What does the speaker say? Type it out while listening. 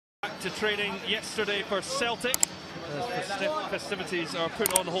Back to training yesterday for Celtic as festivities are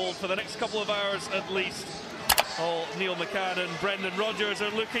put on hold for the next couple of hours at least. All Neil McCann and Brendan Rodgers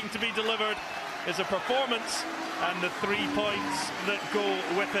are looking to be delivered is a performance and the 3 points that go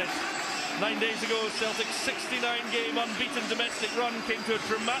with it. 9 days ago, Celtic's 69-game unbeaten domestic run came to a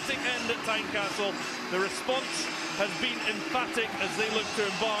dramatic end at Tynecastle. The response has been emphatic as they look to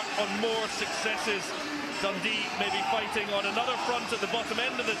embark on more successes. Dundee may be fighting on another front at the bottom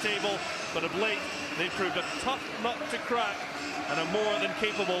end of the table, but of late they've proved a tough nut to crack and are more than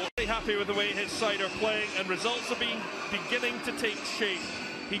capable. Very happy with the way his side are playing, and results are beginning to take shape.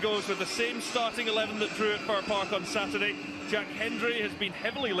 He goes with the same starting 11 that drew at Fir Park on Saturday. Jack Hendry has been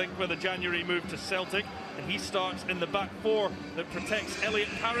heavily linked with a January move to Celtic, and he starts in the back four that protects Elliot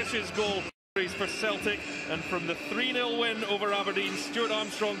Parrish's goal for Celtic. And from the 3-0 win over Aberdeen, Stuart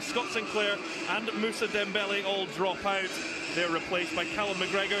Armstrong, Scott Sinclair and Moussa Dembele all drop out. They're replaced by Callum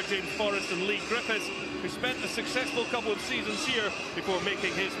McGregor, James Forrest and Lee Griffiths, who spent a successful couple of seasons here before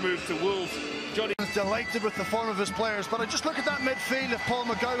making his move to Wolves. Johnny is delighted with the form of his players, but I just look at that midfield of Paul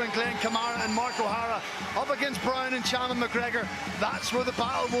McGowan, Glenn Kamara and Mark O'Hara up against Brown and Cham and McGregor. That's where the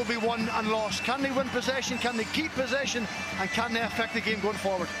battle will be won and lost. Can they win possession? Can they keep possession? And can they affect the game going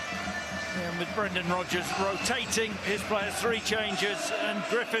forward? Yeah, with Brendan Rodgers rotating his players, 3 changes, and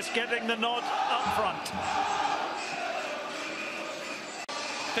Griffiths getting the nod up front.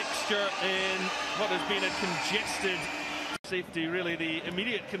 Fixture in what has been a congested safety, really the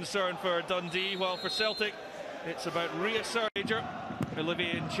immediate concern for Dundee, while for Celtic it's about reasserting.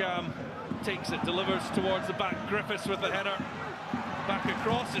 Olivier Cham takes it, delivers towards the back. Griffiths with the header back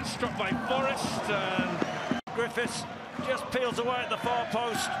across. It's struck by Forrest, and Griffiths just peels away at the far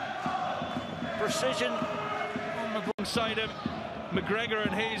post. Precision on the alongside him. McGregor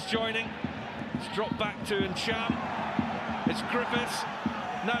and Hayes joining. It's dropped back to Cham. It's Griffiths.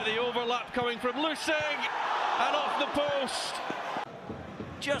 Now the overlap coming from Lusig and off the post.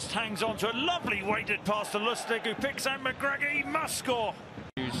 Just hangs on to a lovely weighted pass to Lustig, who picks out McGregor. He must score.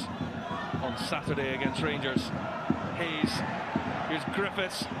 On Saturday against Rangers. Hayes. Here's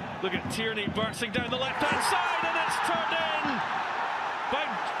Griffiths. Look at Tierney bursting down the left-hand side, and it's turned in by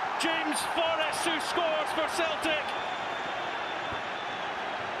James Forrest, who scores for Celtic.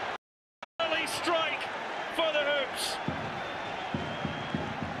 Early strike for the hoops.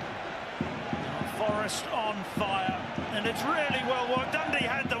 Forrest on fire, and it's really well worked. Dundee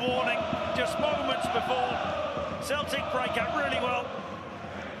had the warning just moments before. Celtic break out really well.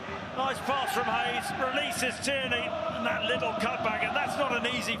 Nice pass from Hayes, releases Tierney, and that little cutback, and that's not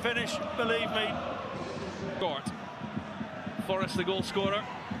an easy finish, believe me. Short. Forrest the goal scorer.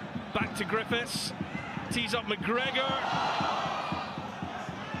 Back to Griffiths. Tees up McGregor.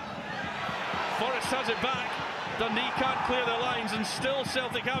 Forrest has it back. Dundee can't clear their lines, and still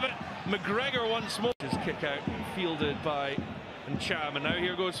Celtic have it. McGregor once more. His kick out fielded by Cham, and now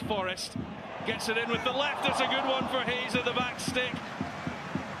here goes Forrest. Gets it in with the left. It's a good one for Hayes at the back stick.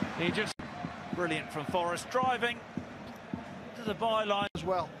 He just brilliant from Forrest, driving to the byline as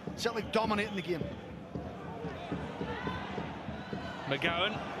well. Celtic dominating the game.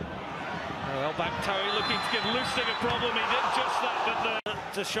 McGowan. Well, back Towie looking to give Lustig a problem. He did just that,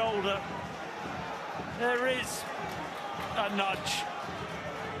 but to shoulder. There is a nudge.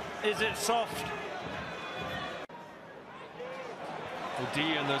 Is it soft?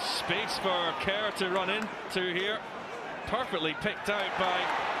 O'Dea, and there's space for Kerr to run into here. Perfectly picked out by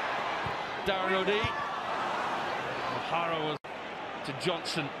Darren O'Dea. O'Hara was to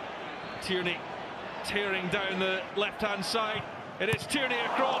Johnson. Tierney tearing down the left-hand side. It is Tierney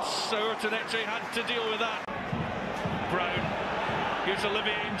across. Urtaneche had to deal with that. Brown. Here's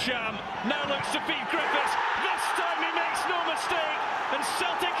Olivier Cham. Now looks to feed Griffiths. This time he makes no mistake. And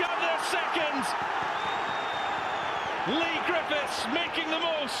Celtic have their second. Lee Griffiths making the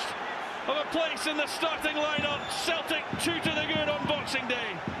most of a place in the starting lineup. Celtic 2 to the good on Boxing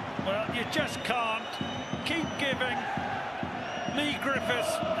Day. Well, you just can't keep giving Lee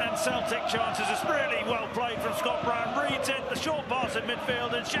Griffiths and Celtic chances. It's really well played from Scott Brown. Reads it, the short pass in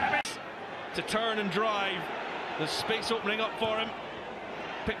midfield, and Shabby to turn and drive. There's space opening up for him.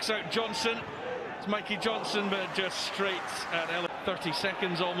 Picks out Johnson. It's Mikey Johnson, but just straight at 30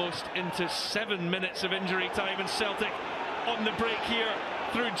 seconds almost into 7 minutes of injury time, and Celtic on the break here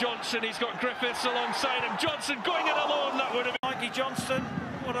through Johnson. He's got Griffiths alongside him. Johnson going it alone. That would have been Mikey Johnson.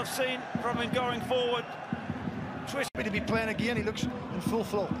 What I've seen from him going forward. Twist to be playing again. He looks in full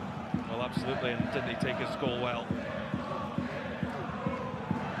flow. Well, absolutely, and didn't he take his goal well?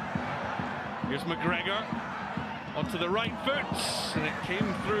 Here's McGregor onto the right foot, and it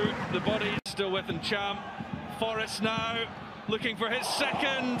came through the body. Still with Cham. Forrest now looking for his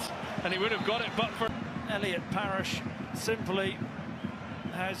second, and he would have got it but for... Elliot Parish simply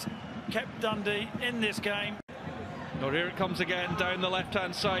has kept Dundee in this game. Oh, here it comes again, down the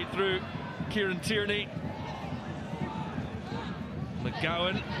left-hand side through Kieran Tierney.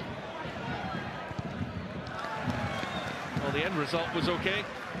 McGowan. Well, the end result was okay.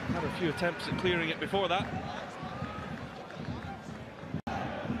 Had a few attempts at clearing it before that.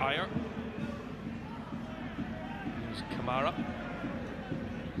 Ayer. Here's Kamara.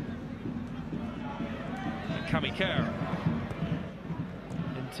 And Cammy Kerr.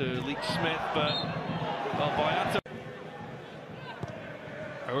 Into Leach Smith, but well, Boyata.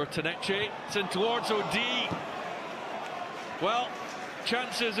 Urtaneche, it's in towards OD. Well,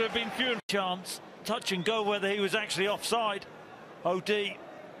 chances have been few. Chance, touch and go whether he was actually offside, OD.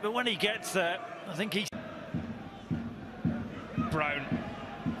 But when he gets there, I think he's... Brown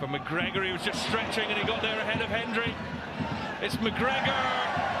for McGregor, he was just stretching and he got there ahead of Hendry. It's McGregor.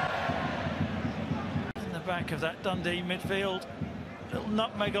 In the back of that Dundee midfield, little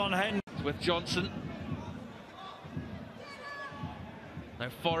nutmeg on Hendry. With Johnson. Now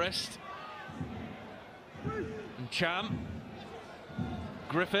Forrest. And Cham.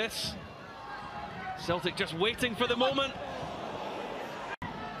 Griffiths. Celtic just waiting for the moment.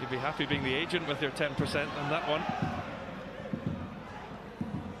 You'd be happy being the agent with your 10% on that one.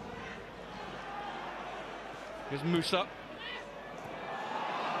 Here's Musa.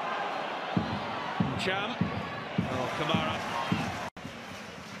 And Cham. Oh, Kamara.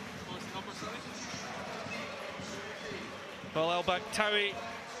 Well, El Bakhtaoui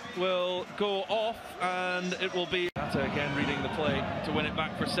will go off, and it will be again reading the play to win it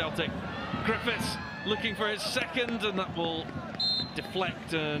back for Celtic. Griffiths looking for his second, and that will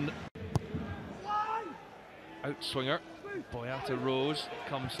deflect and outswinger. Boyata Rose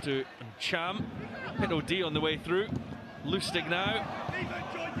comes to Cham. Hit OD on the way through. Lustig now.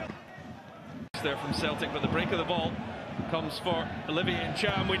 There from Celtic, but the break of the ball comes for Olivier and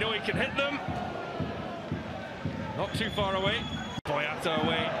Cham. We know he can hit them. Not too far away. Boyata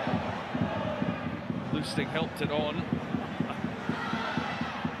away. Lustig helped it on.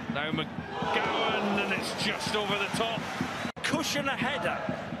 Now McGowan, and it's just over the top. Cushion a header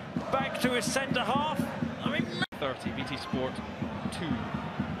back to his centre half. I mean, 30, BT Sport 2.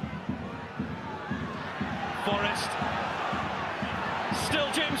 Forrest.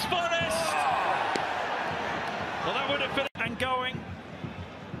 Still James Forrest. Well, that would have been... And going.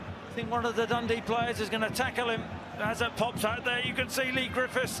 I think one of the Dundee players is going to tackle him. As it pops out there, you can see Lee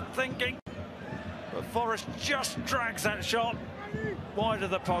Griffiths thinking. But Forrest just drags that shot wide of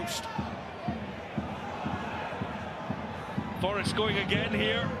the post. Forrest going again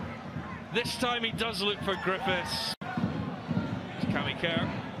here. This time he does look for Griffiths. It's Cammy Kerr.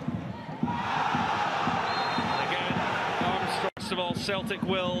 And again, Armstrong. First of all, Celtic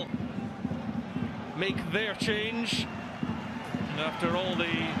will make their change. And after all the...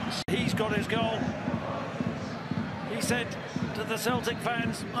 He's got his goal. He said to the Celtic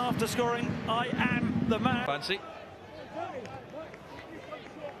fans after scoring, "I am the man." Fancy.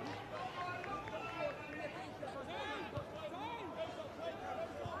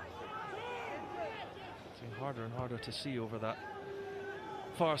 It's harder and harder to see over that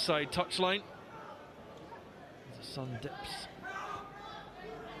far side touchline as the sun dips.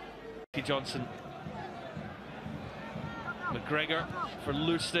 Johnson. McGregor for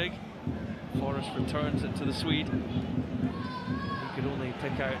Lustig. Forrest returns it to the Swede. He could only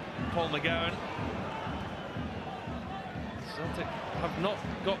pick out Paul McGowan. Celtic have not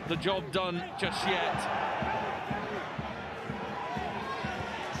got the job done just yet.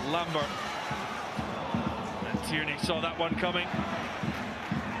 Lambert. And Tierney saw that one coming.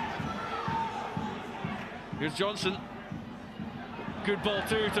 Here's Johnson. Good ball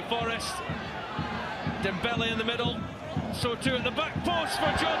too to Forrest. Dembele in the middle. So too at the back post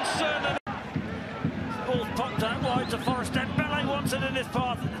for Johnson. Ball popped out wide to Forrest. Dembele wants it in his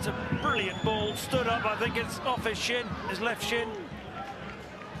path. It's a brilliant ball. Stood up. I think it's off his shin, his left shin.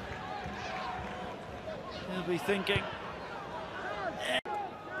 He'll be thinking.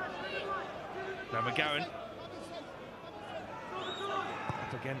 Now McGowan.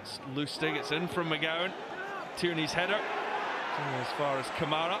 Up against Lustig. It's in from McGowan. Tierney's header. As far as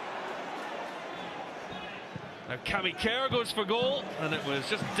Kamara. Now Cammy Kerr goes for goal, and it was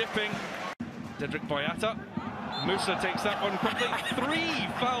just dipping. Didrik Boyata. Musa takes that one quickly. 3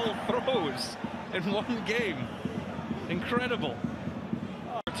 foul throws in one game. Incredible.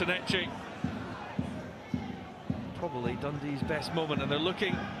 Urtaneche. Probably Dundee's best moment, and they're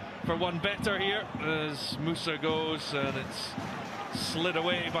looking for one better here as Musa goes, and it's slid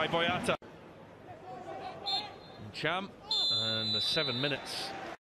away by Boyata. And Cham. And the 7 minutes